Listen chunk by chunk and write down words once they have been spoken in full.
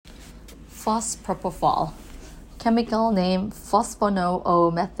Fospropofol. Chemical name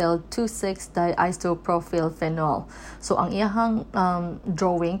phosphono-O-methyl-2,6-diisopropylphenol. So ang iyahang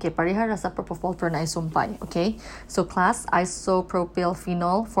drawing kay parehara sa propofol pero na isumpay. Okay? So class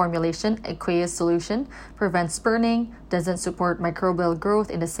isopropylphenol formulation, aqueous solution, prevents burning, doesn't support microbial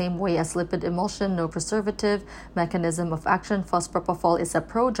growth in the same way as lipid emulsion, no preservative. Mechanism of action, fospropofol is a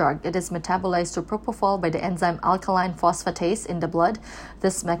prodrug. It is metabolized to propofol by the enzyme alkaline phosphatase in the blood.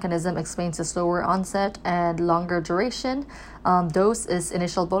 This mechanism explains the slower onset and longer duration. Dose is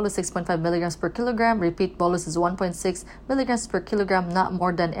initial bolus 6.5 milligrams per kilogram. Repeat bolus is 1.6 milligrams per kilogram, not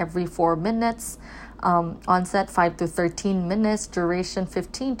more than every 4 minutes. Onset 5 to 13 minutes. Duration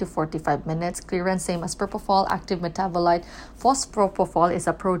 15 to 45 minutes. Clearance same as propofol. Active metabolite fospropofol is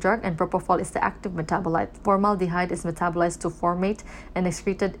a prodrug and propofol is the active metabolite. Formaldehyde is metabolized to formate and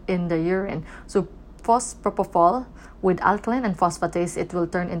excreted in the urine. So fospropofol with alkaline and phosphatase, it will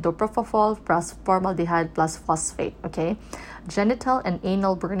turn into propofol plus formaldehyde plus phosphate. Okay, genital and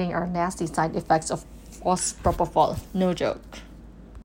anal burning are nasty side effects of fospropofol. No joke.